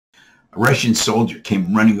A Russian soldier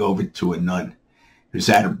came running over to a nun. He was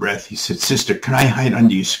out of breath. He said, "Sister, can I hide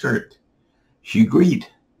under your skirt?" She agreed.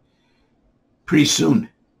 Pretty soon,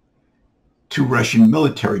 2 Russian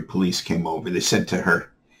military police came over. They said to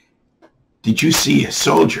her, "Did you see a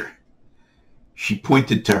soldier?" She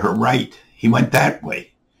pointed to her right. "He went that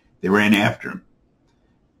way." They ran after him.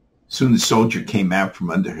 Soon the soldier came out from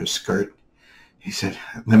under her skirt. He said,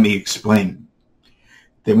 "Let me explain.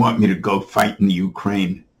 They want me to go fight in the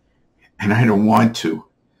Ukraine, and I don't want to."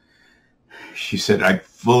 She said, "I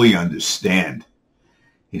fully understand."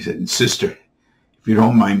 He said, "And sister, if you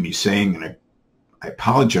don't mind me saying, and I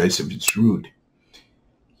apologize if it's rude,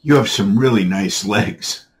 you have some really nice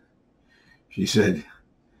legs." She said,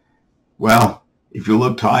 "Well, if you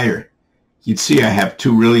looked higher, you'd see I have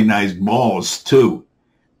 2 really nice balls, too,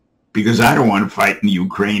 because I don't want to fight in the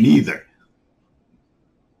Ukraine either."